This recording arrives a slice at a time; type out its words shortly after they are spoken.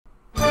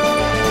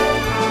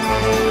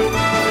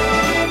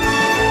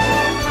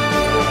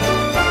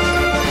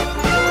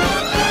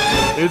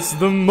It's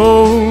the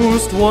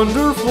most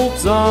wonderful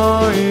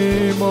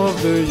time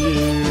of the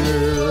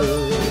year,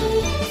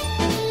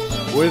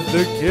 with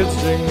the kids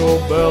jingle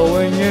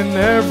belling and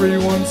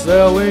everyone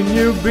telling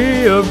you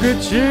be of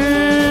good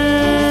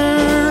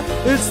cheer.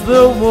 It's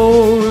the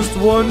most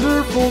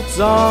wonderful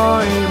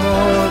time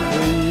of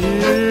the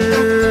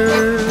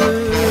year.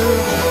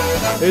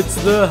 It's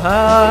the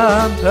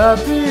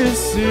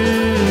happiest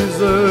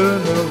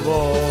season of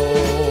all,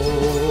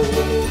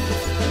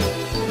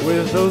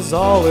 with those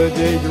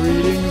holiday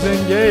greetings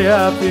and gay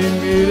happy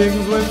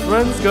meetings when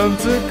friends come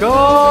to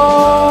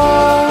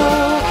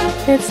call.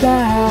 It's the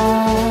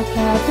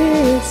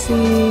happiest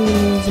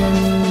season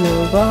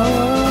of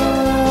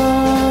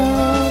all.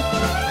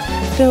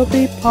 There'll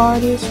be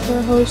parties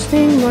for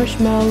hosting,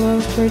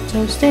 marshmallows for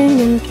toasting,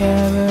 and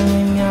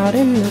caroling out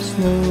in the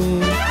snow.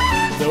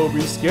 There'll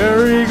be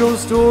scary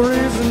ghost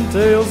stories and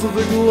tales of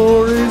the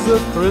glories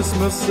of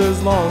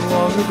Christmases long,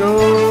 long ago.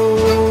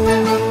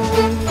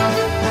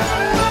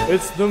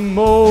 It's the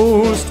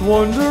most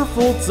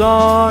wonderful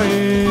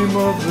time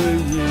of the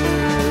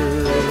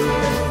year.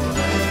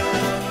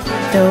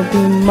 There'll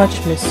be much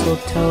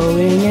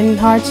mistletoeing and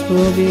hearts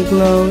will be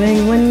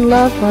glowing when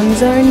loved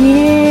ones are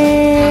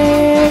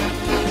near.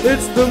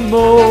 It's the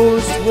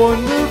most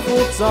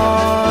wonderful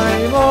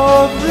time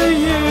of the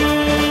year.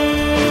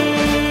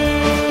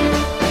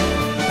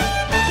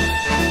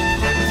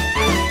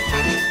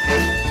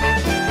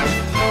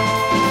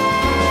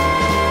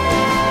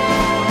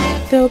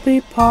 There'll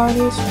be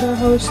parties for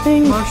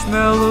hosting,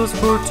 marshmallows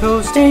for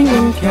toasting,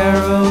 and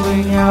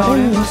caroling out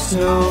in the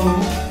snow.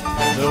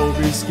 There'll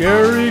be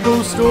scary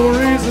ghost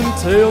stories and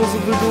tales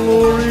of the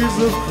glories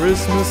of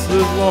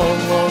Christmases long,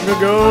 long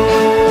ago.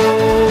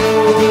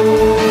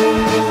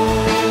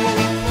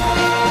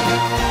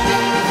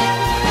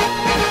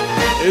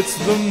 It's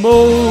the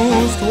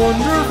most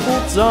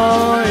wonderful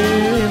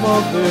time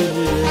of the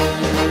year.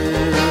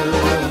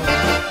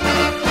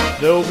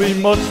 There'll be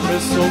much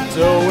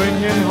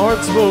mistletoeing and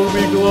hearts will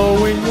be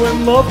glowing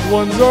when loved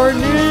ones are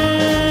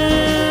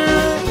near.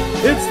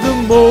 It's the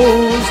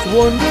most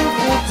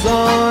wonderful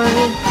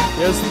time,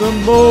 yes, the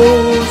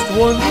most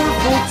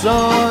wonderful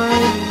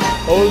time,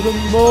 oh, the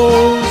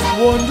most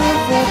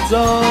wonderful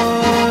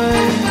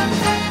time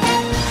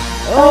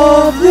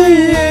of the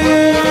year.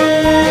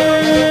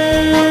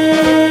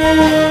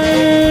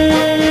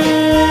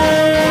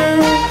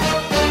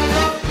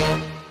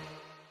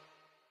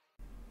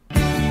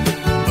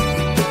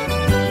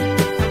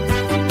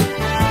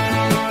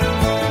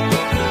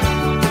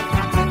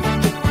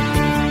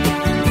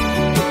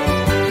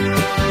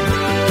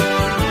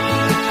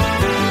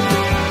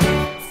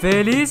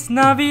 Feliz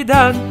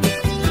Navidad,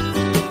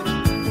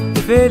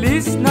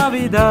 Feliz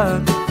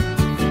Navidad,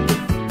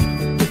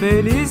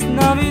 Feliz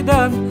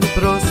Navidad,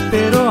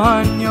 próspero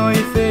año y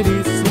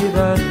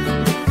felicidad.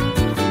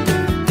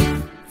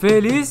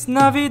 Feliz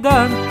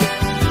Navidad,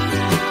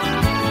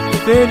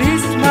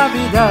 Feliz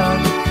Navidad,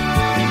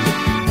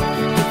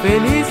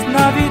 Feliz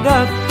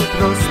Navidad,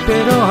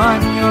 próspero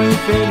año y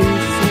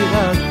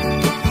felicidad.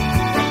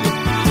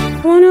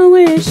 I wanna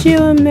wish you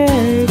a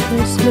Merry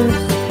Christmas.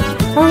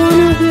 I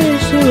wanna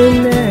wish you a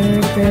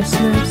Merry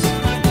Christmas.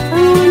 I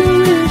wanna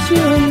wish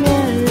you a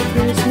Merry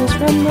Christmas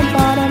from the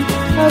bottom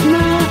of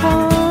my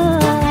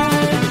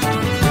heart.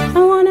 I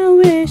wanna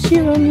wish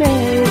you a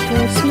Merry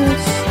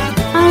Christmas.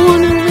 I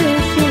wanna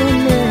wish you a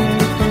Merry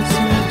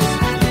Christmas.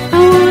 I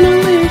wanna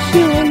wish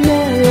you a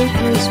Merry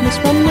Christmas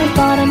from the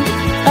bottom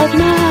of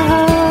my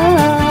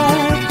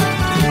heart.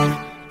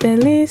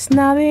 Feliz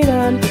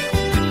Navidad.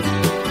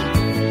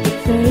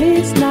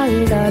 Feliz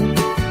Navidad.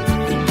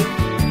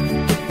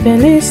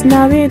 Feliz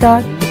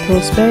Navidad,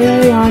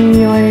 próspero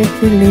año y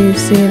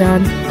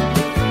felicidad.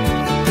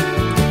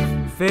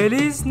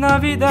 Feliz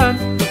Navidad,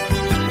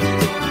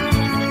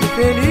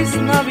 Feliz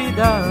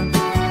Navidad,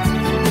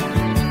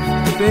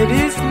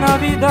 Feliz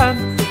Navidad,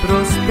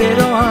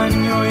 próspero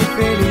año y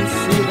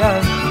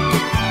felicidad.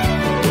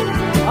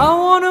 I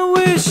wanna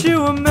wish you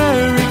a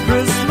Merry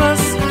Christmas.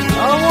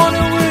 I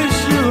wanna wish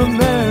you a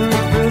Merry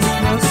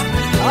Christmas.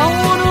 I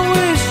wanna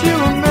wish you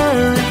a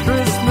Merry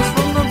Christmas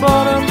from the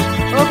bottom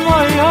of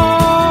my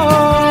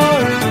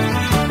heart.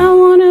 I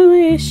wanna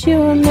wish you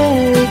a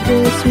Merry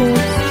Christmas.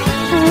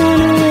 I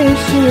wanna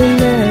wish you a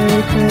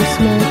Merry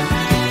Christmas.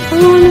 I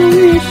wanna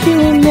wish you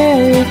a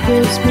Merry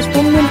Christmas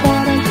from the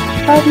bottom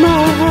of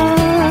my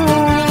heart.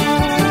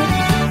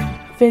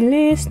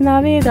 Feliz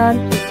Navidad.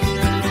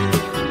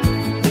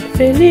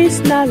 Feliz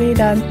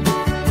Navidad.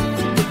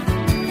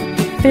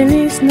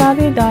 Feliz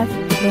Navidad.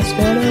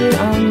 Prospero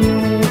año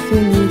y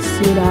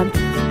felicidad.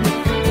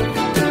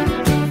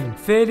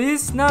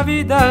 Feliz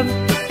Navidad,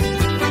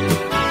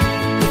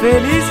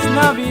 Feliz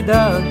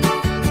Navidad,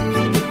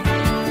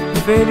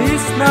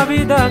 Feliz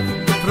Navidad,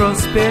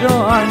 próspero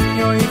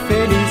año y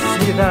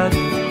felicidad.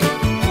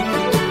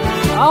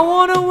 I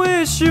wanna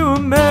wish you a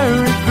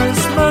Merry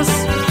Christmas.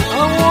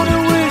 I wanna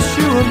wish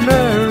you a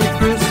Merry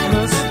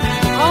Christmas.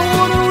 I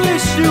wanna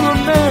wish you a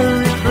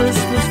Merry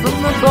Christmas from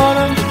the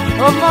bottom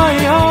of my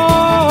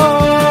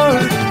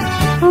heart.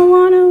 I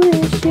wanna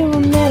wish you a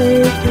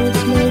Merry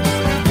Christmas.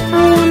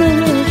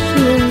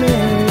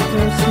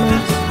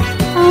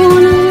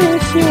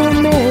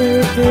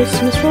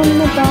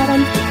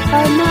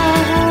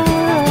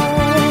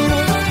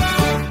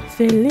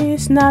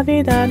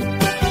 Navidad.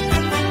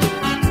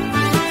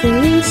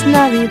 Feliz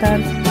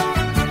Navidad.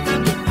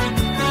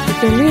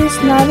 Feliz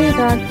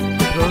Navidad.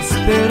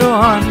 Próspero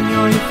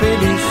año y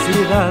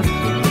felicidad.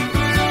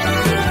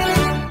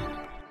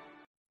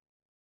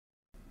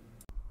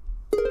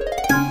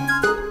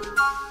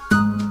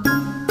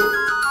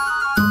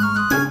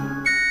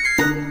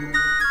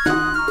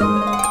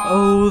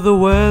 Oh, the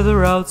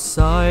weather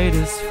outside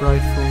is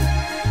frightful,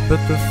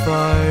 but the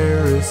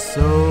fire is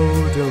so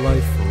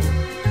delightful.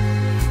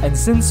 And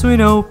since we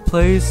no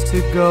place to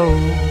go,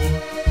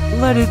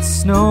 let it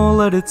snow,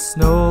 let it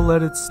snow,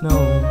 let it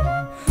snow.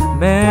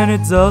 Man,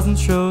 it doesn't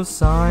show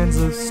signs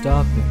of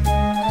stopping,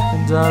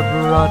 and I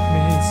brought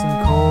me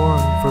some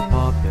corn for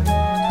popping.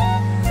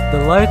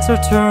 The lights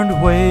are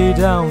turned way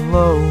down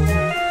low.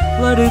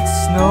 Let it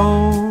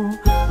snow,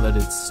 let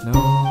it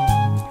snow.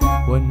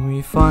 When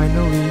we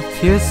finally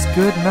kiss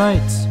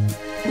goodnight,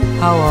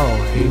 how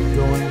I'll hate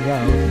going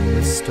out in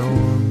the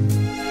storm.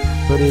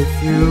 But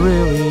if you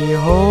really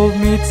hold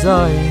me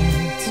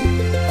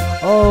tight,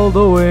 all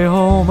the way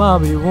home I'll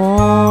be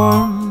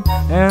warm.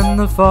 And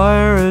the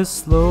fire is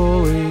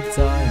slowly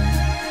dying,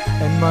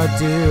 and my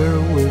dear,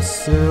 we're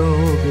still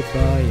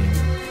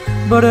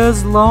goodbying. But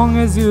as long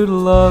as you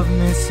love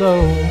me so,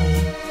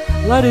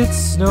 let it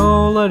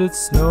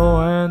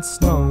snow and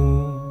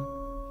snow.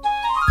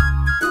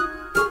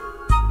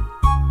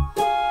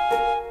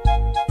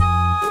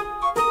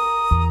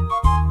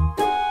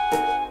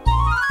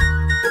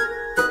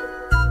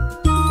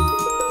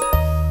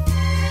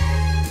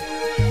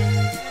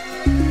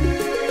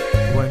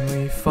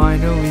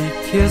 Finally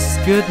kiss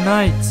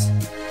goodnight,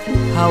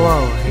 how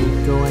I'll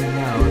hate going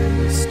out in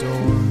the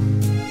storm.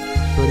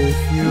 But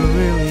if you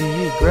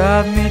really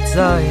grab me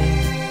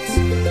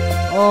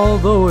tight, all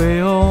the way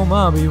home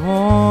I'll be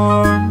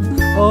warm.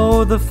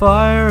 Oh, the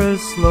fire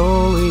is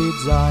slowly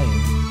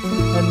dying,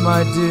 and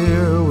my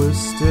dear, we're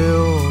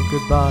still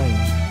goodbying.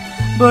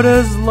 But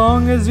as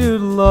long as you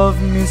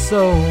love me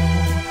so,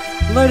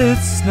 let it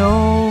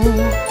snow,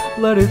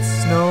 let it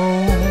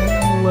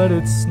snow, let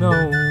it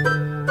snow.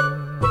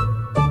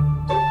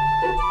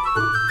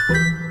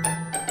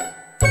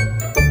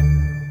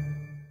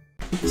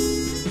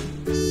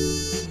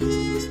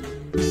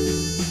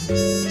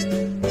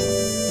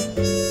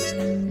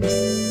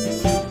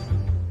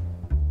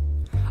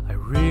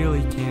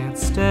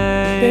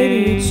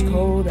 Baby, it's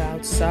cold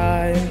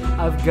outside.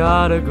 I've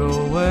gotta go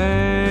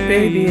away.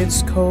 Baby,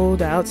 it's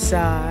cold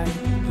outside.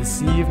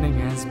 This evening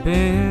has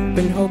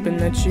been hoping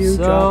that you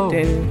so dropped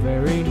in.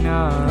 Very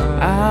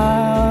nice.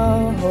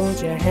 I'll hold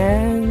your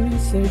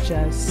hands, they're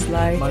just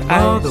like my ice.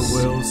 mother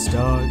will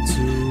start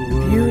to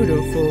worry.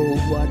 Beautiful,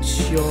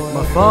 what's your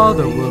My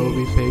father hurry? will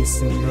be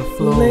pacing the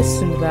floor.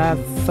 Listen to that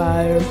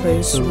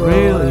fireplace so roar.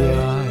 really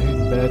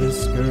I'd better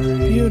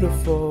scurry.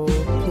 Beautiful,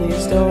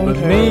 please don't But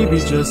hurry. maybe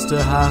just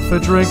a half a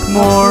drink I'll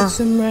more. put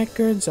some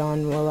records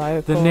on while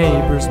I The pour.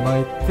 neighbors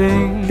might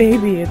think,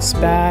 Baby, it's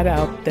bad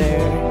out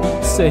there.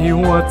 say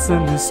what's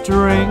in this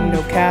drink.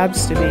 No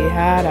cabs to be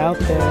had out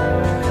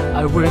there.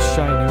 I wish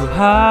I knew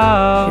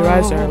how. Your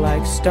eyes are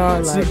like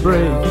starlight to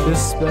break now. the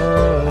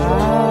spell.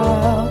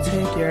 I'll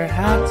take your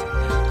hat,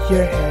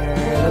 your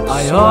hair. Let's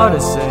I ought to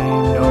swell. say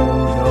no,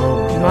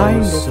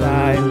 Mind no, if sir.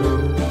 I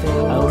move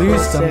things At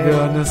least I'm closer?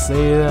 gonna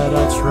say that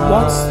I tried.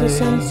 What's the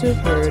sense of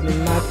hurting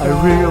my pride?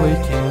 I really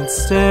can't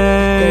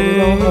stay. Baby,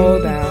 don't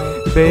hold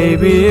out.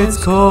 Baby, it's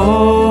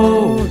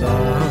cold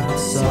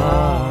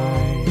outside.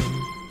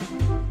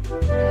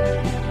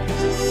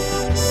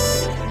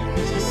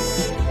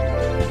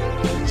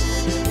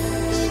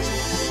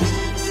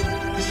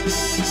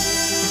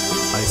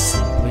 I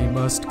simply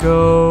must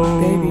go.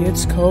 Baby,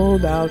 it's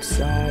cold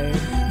outside.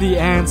 The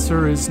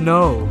answer is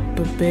no.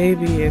 But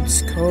baby,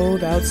 it's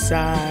cold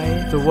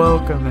outside. The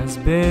welcome has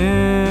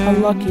been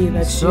How lucky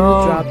that you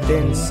so dropped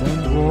in. nice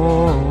and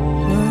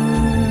warm.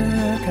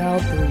 Look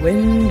out the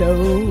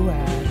window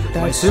at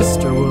that My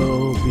sister storm.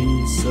 will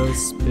be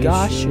suspicious.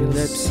 Gosh, your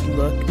lips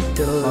look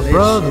delicious. My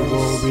brother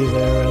will be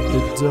there at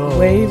the door.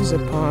 Waves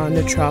upon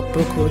a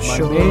tropical My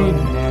shore. maiden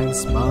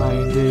aunt's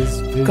mind is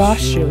vicious.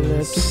 Gosh, your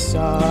lips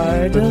are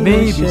But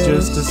delicious. maybe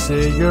just a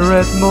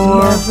cigarette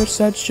more. Never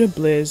such a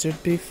blizzard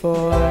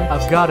before.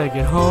 I've gotta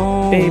get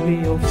home. Baby,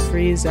 you'll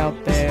freeze out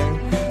there.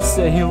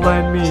 Say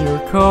lend me your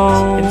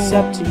coat. It's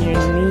up to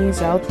your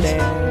knees out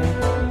there.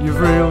 You've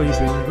really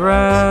been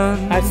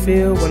grand. I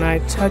feel when I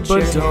touch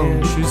but your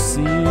don't hand. you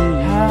see?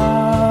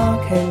 How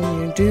can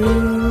you do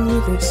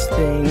this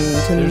thing to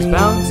There's me?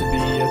 bound to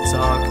be a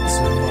talk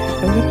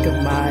tomorrow. A week of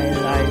my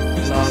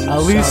lifelong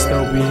At least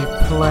sorrow. there'll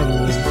be plenty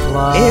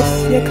implied. If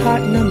you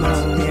caught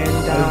pneumonia and I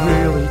died,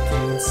 really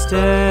can't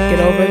stay.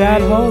 get over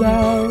that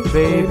holdout.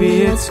 Baby,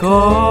 it's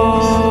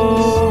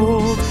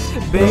cold.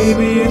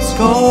 Baby, it's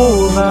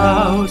cold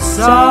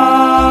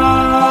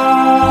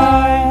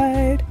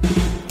outside.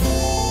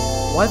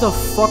 Why the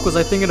fuck was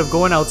I thinking of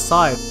going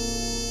outside?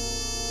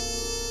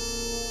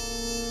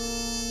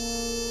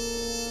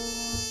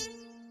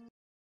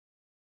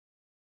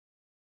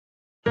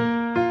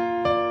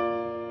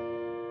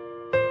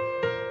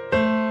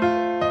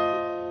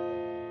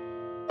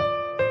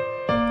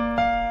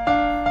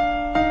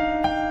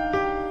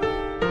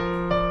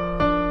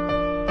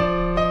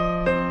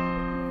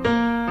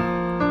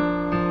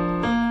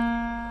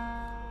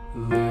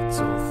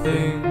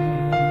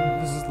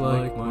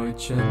 my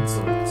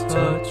gentle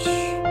touch.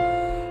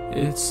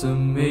 It's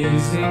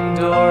amazing,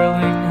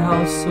 darling,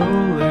 how so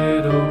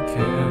little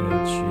can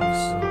achieve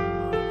so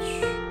much.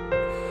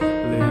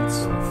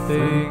 Little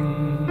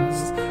things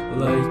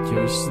like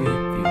your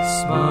sleepy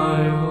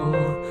smile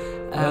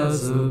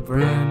as a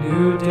brand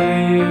new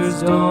day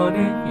is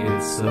dawning.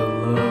 It's a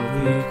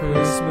lovely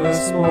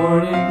Christmas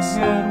morning,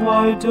 and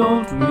why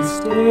don't we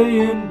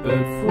stay in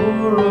bed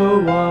for a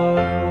while?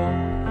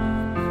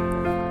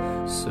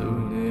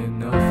 Soon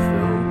enough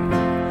they'll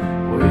be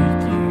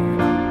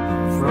waking up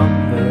from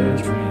their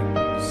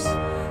dreams,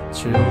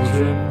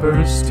 children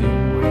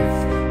bursting with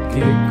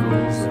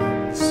giggles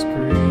and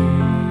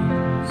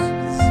screams.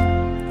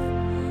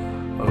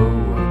 Oh,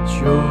 what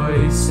joy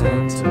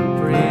Santa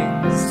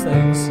brings!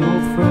 Thanks,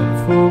 old friend,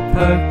 for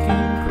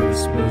packing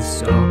Christmas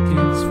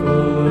stockings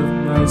full of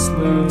nice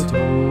little things.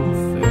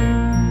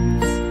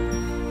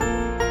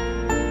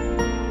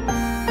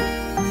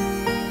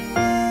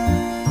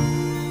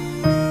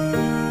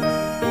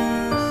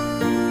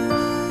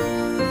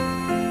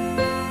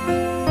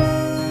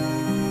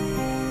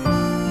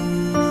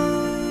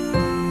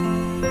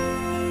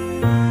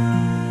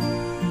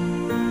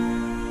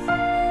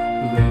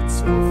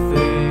 Little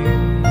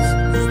things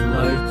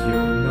like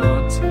your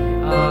naughty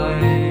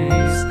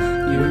eyes.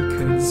 You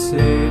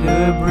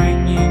consider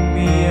bringing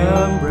me a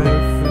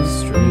breakfast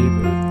tray,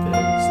 but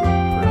there's a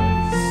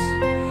price.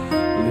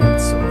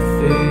 Little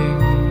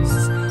things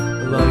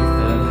like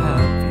that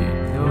happy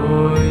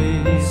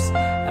noise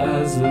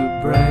as a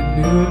brand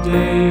new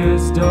day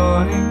is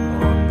dawning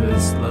on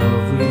this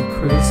lovely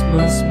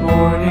Christmas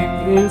morning.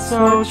 It's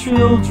our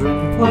children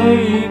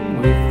playing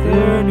with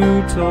their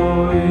new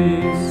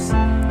toys.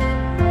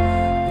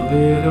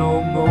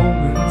 Little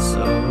moments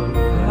of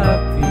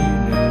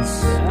happiness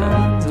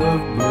and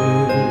of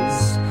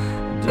bliss.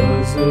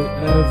 Does it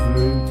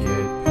ever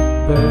get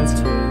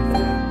better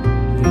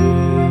than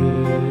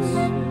this?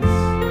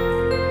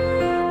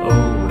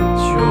 Oh, what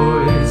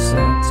joy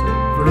Santa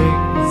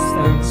brings!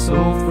 Thanks,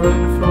 old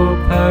friend, for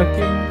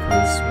packing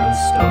Christmas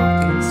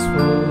stockings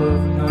full of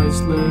nice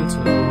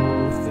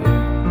little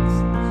things.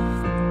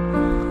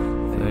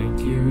 Thank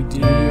you,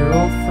 dear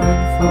old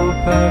friend, for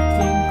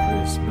packing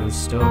Christmas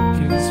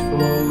stockings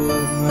full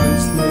of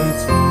nice little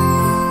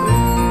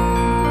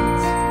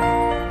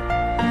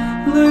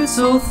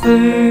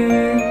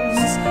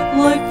things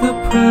like the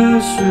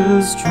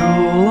precious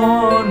jewel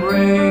on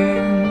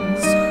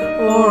rings,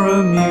 or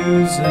a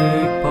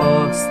music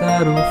box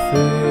that'll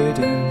fit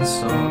in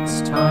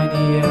socks,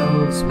 tiny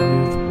elves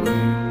with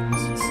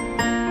wings.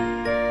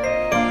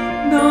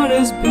 Not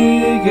as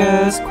big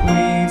as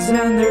queens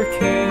and their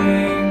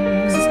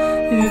kings.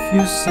 If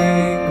you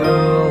sing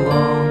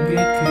along,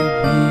 it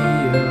could be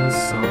a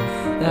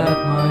song that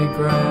my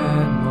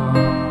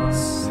grandma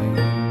sings.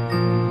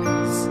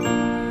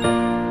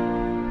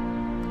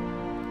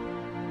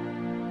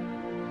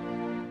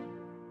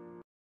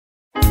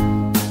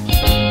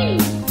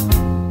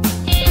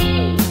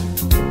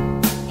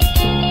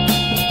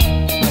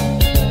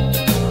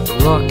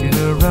 Rocking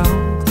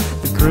around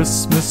the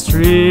Christmas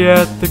tree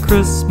at the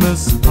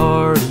Christmas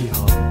party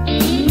hall.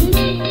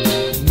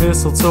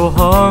 Mistletoe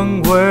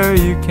hung where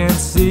you can't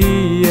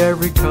see,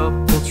 every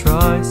couple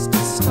tries to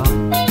stop.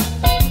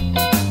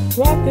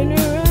 Walking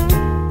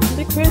around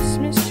the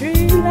Christmas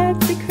tree, let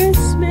the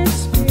Christmas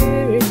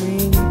spirit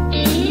ring.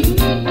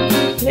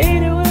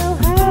 Later we'll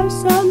have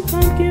some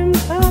pumpkin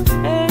pie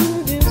and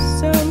we'll do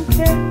some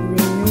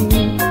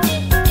caroling.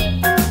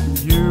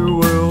 You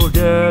will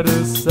get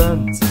a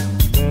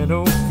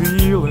sentimental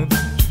feeling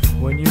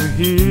when you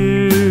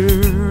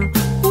hear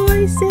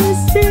Voices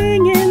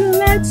singing,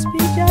 let's be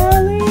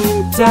jolly.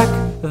 Deck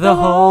the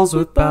halls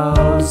with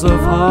boughs of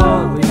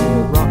holly.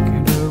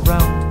 Rocking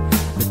around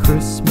the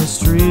Christmas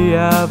tree,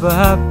 have a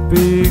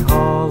happy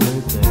holiday.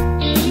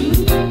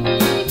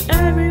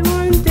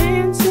 Everyone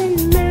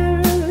dancing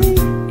merrily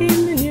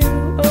in the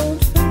new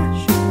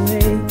old-fashioned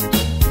way.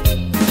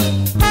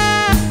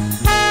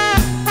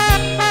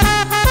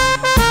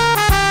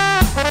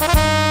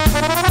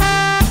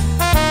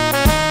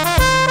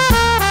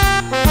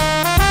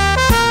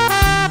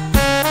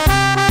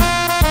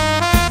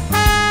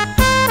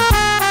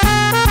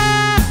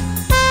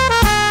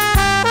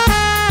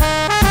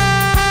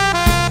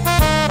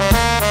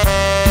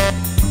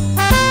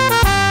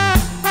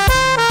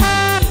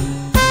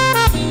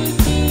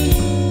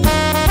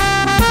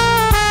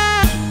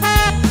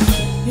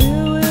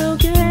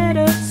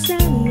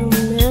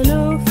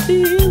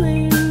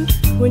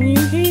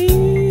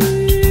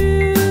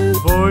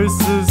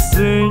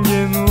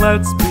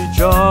 Let's be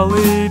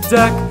jolly,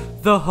 deck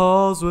the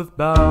halls with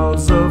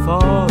boughs of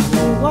holly.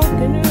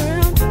 Walking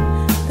around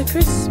the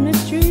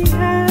Christmas tree,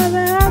 have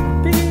a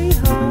happy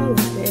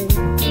holiday.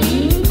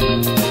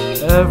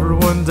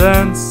 Everyone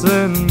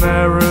dancing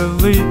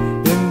merrily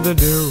in the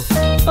new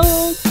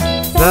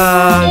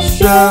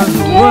old-fashioned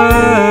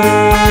way.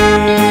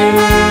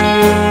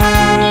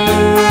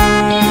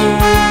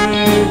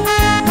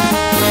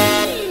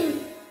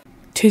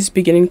 'Tis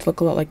beginning to look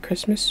a lot like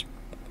Christmas.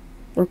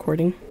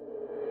 Recording.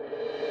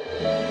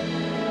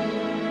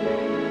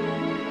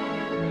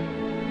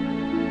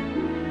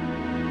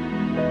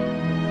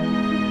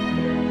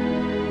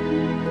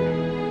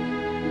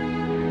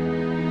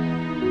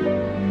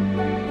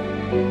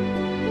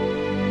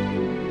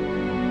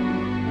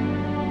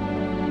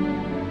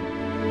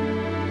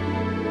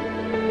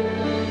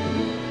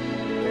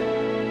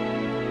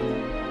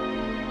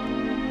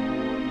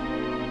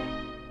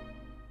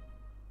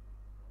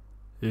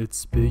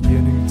 It's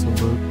beginning to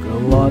look a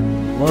lot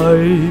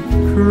like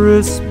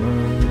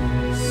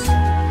Christmas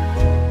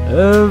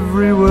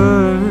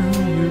everywhere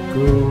you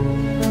go.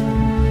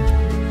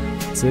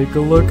 Take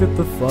a look at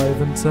the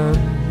 5 and 10.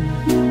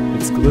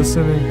 It's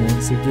glistening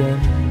once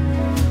again,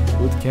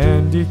 with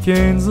candy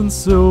canes and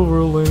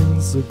silver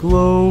lanes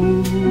aglow.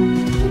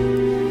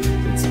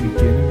 It's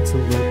beginning to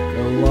look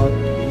a lot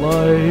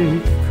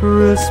like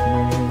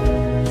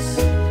Christmas.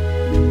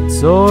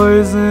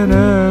 Toys in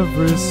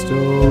every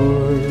store,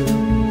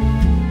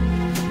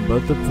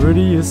 but the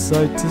prettiest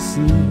sight to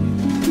see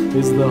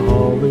is the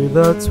holly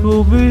that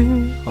will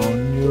be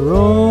on your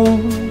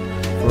own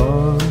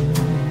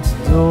front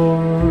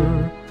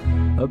door.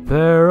 A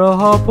pair of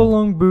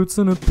hop-along boots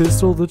and a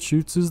pistol that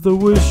shoots is the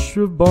wish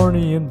of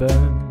Barney and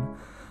Ben.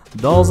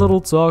 Dolls that'll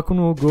talk when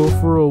we'll go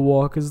for a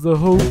walk is the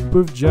hope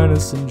of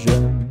Janice and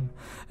Jen.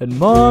 And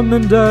Mom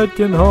and Dad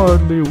can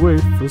hardly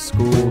wait for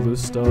school to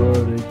start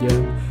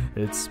again.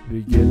 It's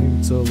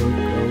beginning to look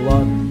a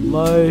lot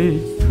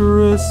like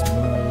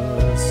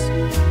Christmas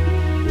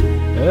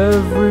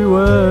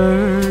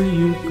everywhere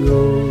you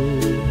go.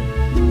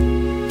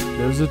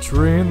 There's a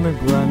tree in the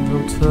Grand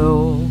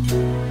Hotel,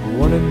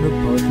 one in the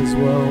park as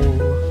well.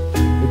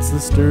 It's the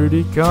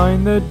sturdy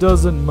kind that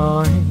doesn't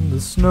mind the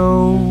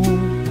snow.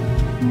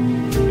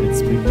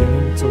 It's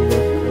beginning to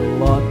look a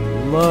lot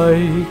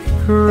like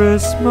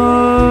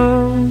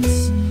Christmas.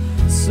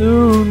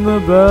 Soon the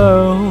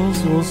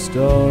bells will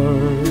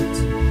start,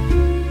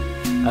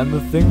 and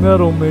the thing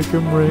that'll make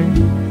them ring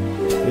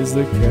is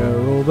the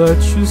carol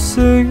that you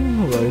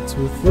sing right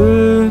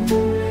within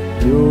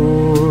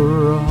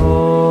your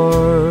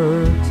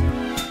heart.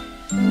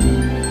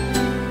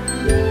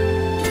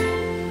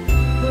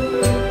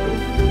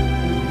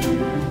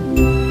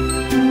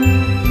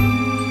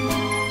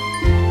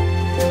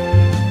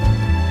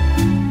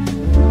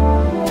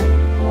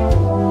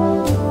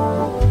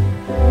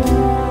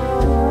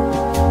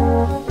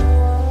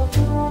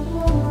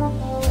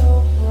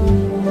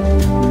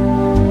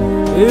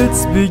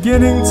 It's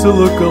beginning to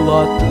look a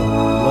lot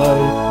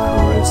like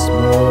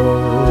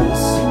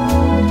Christmas.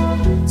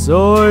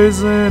 Toys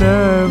in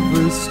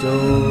every store,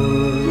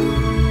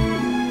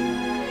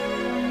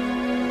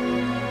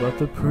 but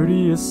the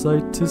prettiest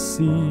sight to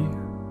see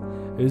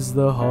is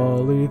the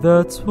holly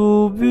that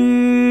will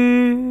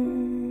be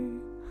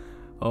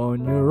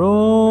on your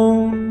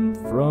own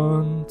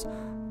front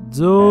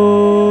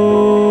door.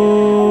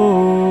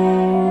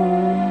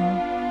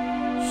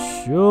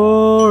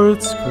 Sure,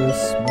 it's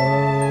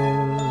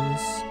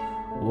Christmas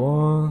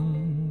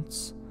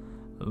once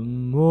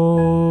more.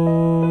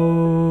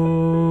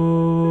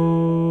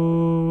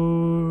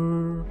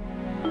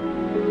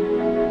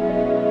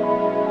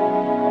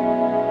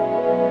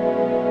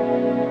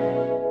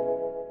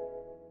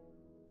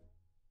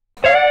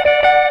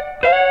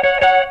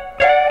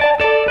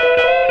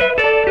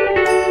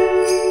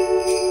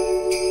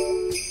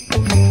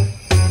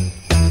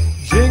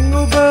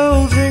 Jingle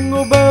bell,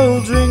 jingle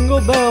bell,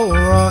 jingle bell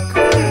rock.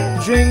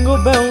 Jingle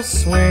bells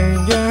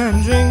swing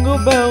and jingle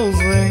bells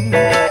ring.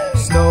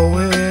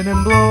 Snowing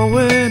and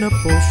blowing up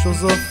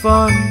bushels of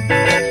fun.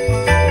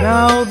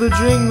 Now the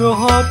jingle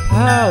hop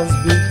has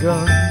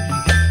begun.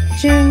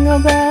 Jingle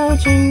bell,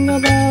 jingle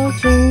bell,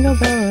 jingle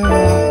bell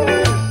rock.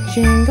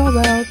 Jingle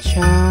bell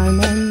chime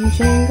and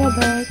jingle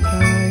bell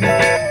time.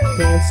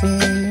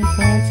 Dancing and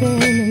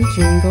prancing in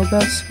Jingle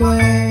Bell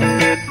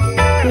Square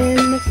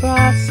in the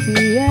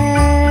frosty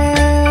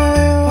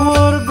air.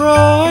 What a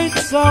bright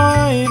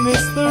time,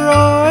 it's the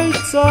right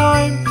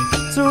time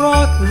to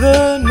rock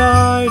the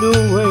night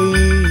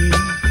away.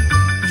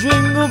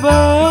 Jingle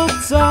bell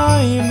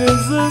time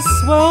is a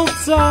swell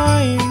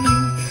time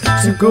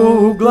to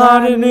go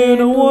gliding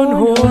in a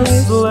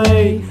one-horse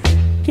sleigh.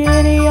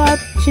 Giddy up,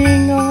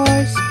 jingle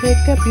horse,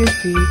 pick up your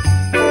feet.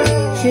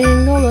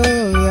 Jingle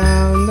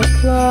around the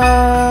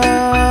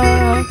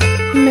clock.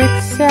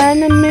 Mix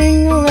and a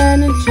mingle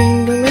and a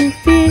jingling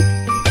feet.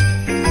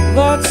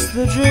 That's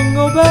the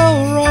Jingle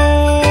Bell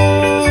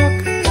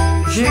Rock.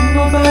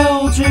 Jingle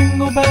bell,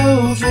 jingle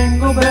bell,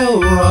 jingle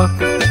bell rock.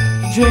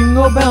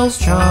 Jingle bells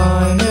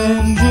chime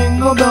in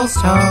Jingle Bells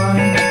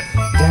time.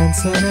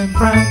 Dancing and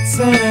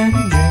prancing in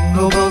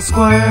Jingle Bell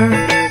Square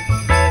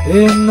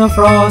in the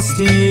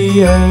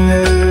frosty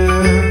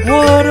air.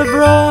 What a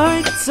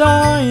bright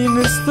time,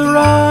 it's the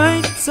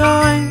right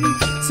time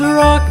to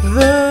rock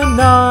the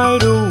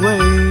night away.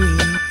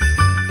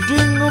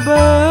 Jingle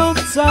bell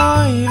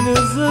time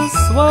is a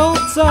swell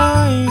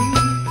time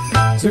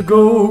to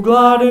go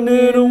gliding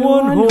in a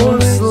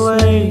one-horse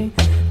sleigh.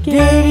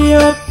 Giddy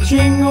up,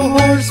 jingle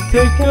horse,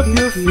 pick up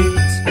your feet.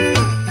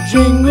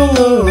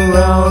 Jingle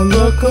around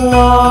the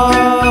clock.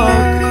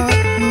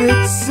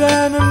 Mix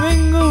and a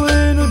mingle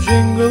in a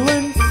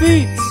jingling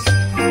feet.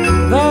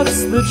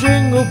 That's the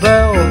Jingle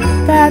Bell.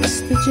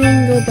 That's the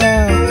Jingle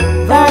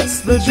Bell.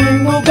 That's the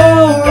Jingle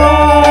Bell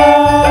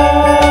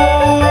Rock.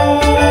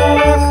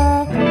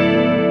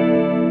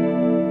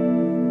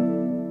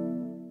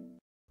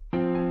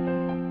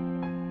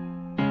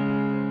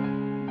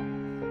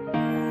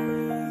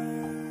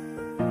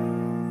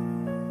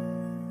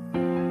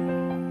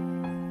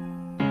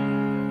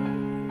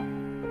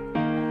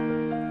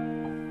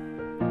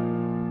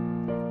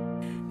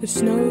 The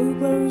snow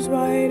glows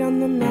white on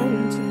the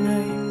mountain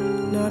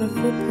tonight, not a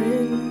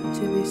footprint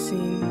to be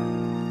seen.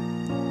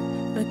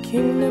 A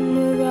kingdom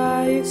of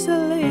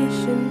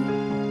isolation,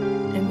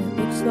 and it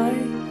looks like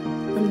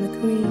I'm the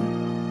queen.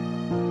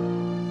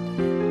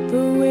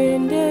 The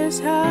wind is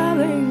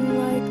howling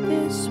like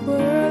this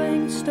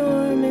swirling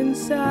storm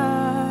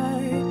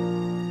inside.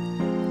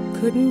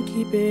 Couldn't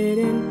keep it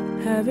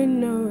in, heaven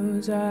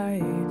knows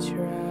I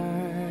tried.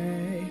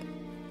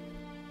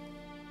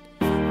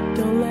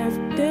 Don't let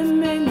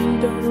them in,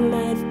 don't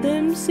let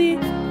them see.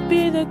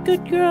 Be the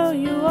good girl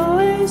you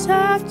always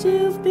have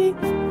to be.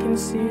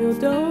 Conceal,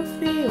 don't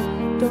feel,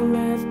 don't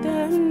let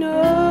them know.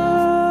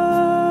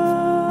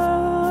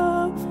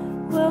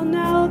 Well,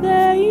 now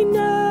they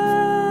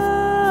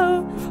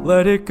know.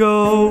 Let it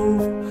go,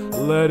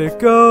 let it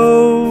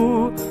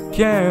go.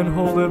 Can't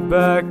hold it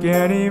back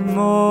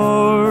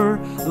anymore.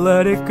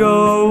 Let it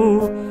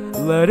go,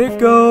 let it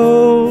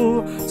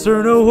go.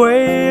 Turn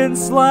away and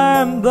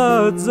slam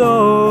the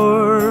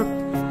door.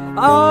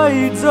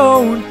 I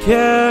don't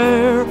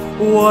care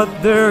what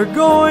they're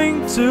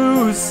going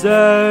to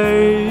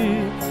say.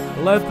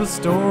 Let the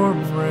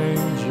storm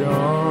rage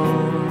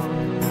on.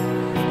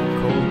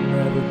 Cold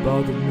never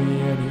bothered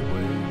me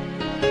anyway.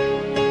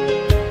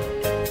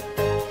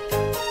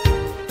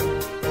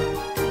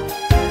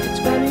 It's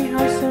funny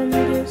how some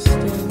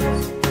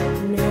distance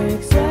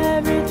makes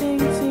everything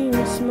seem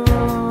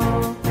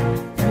small.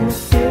 And the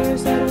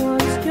fears that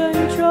once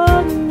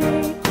controlled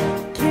me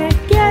can't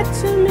get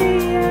to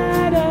me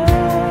at all.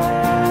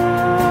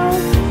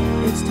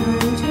 It's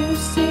time to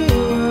see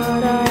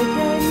what I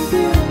can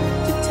do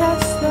to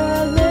test the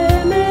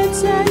limits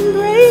and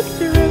break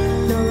through.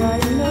 No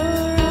right, no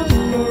wrong,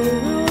 no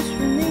rules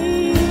for me.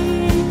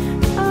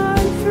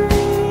 I'm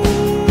free.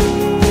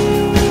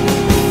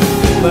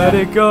 Let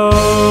it go,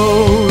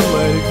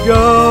 let it go.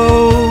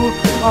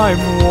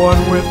 I'm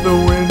one with the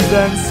wind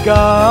and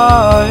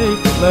sky.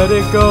 Let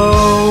it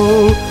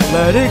go,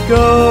 let it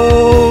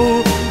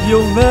go.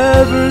 You'll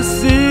never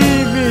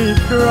see me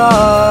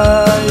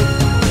cry.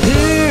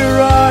 Here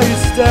I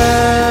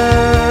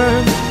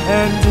stand,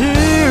 and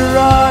here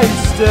I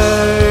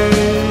stay.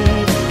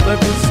 Let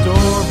the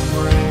storm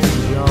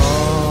rage on.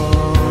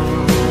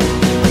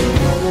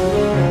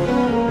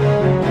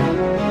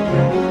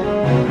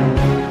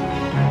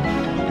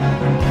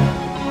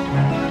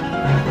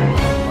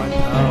 My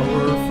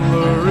power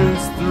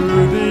flurries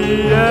through the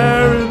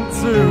air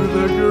into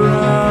the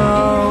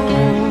ground.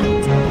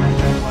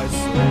 My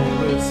soul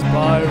is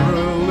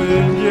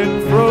spiraling in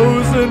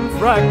frozen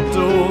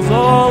fractals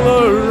all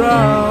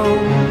around.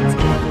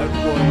 And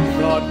one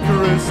thought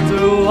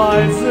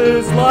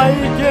crystallizes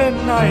like an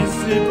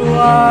icy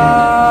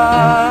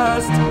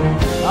blast.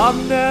 I'm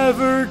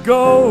never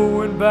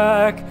going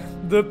back.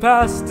 The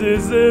past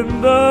is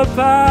in the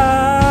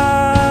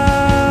past.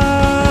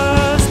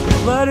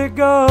 Let it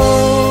go,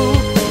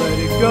 let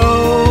it go.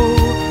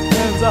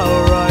 Hands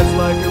our eyes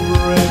like a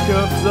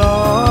breakup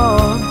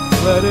song.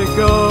 Let it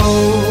go,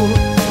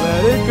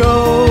 let it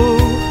go.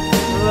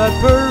 That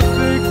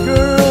perfect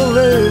girl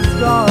is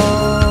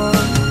gone.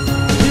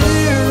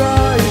 Here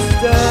I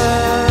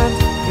stand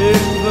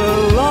in the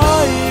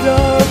light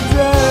of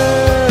day.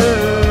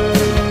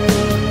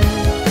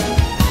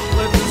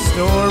 Let the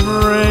storm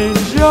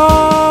rage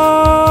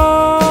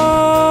on.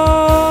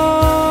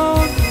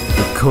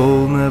 The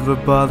cold never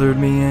bothered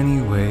me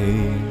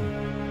anyway.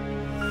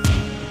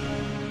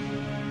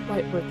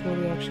 White with no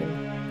reaction.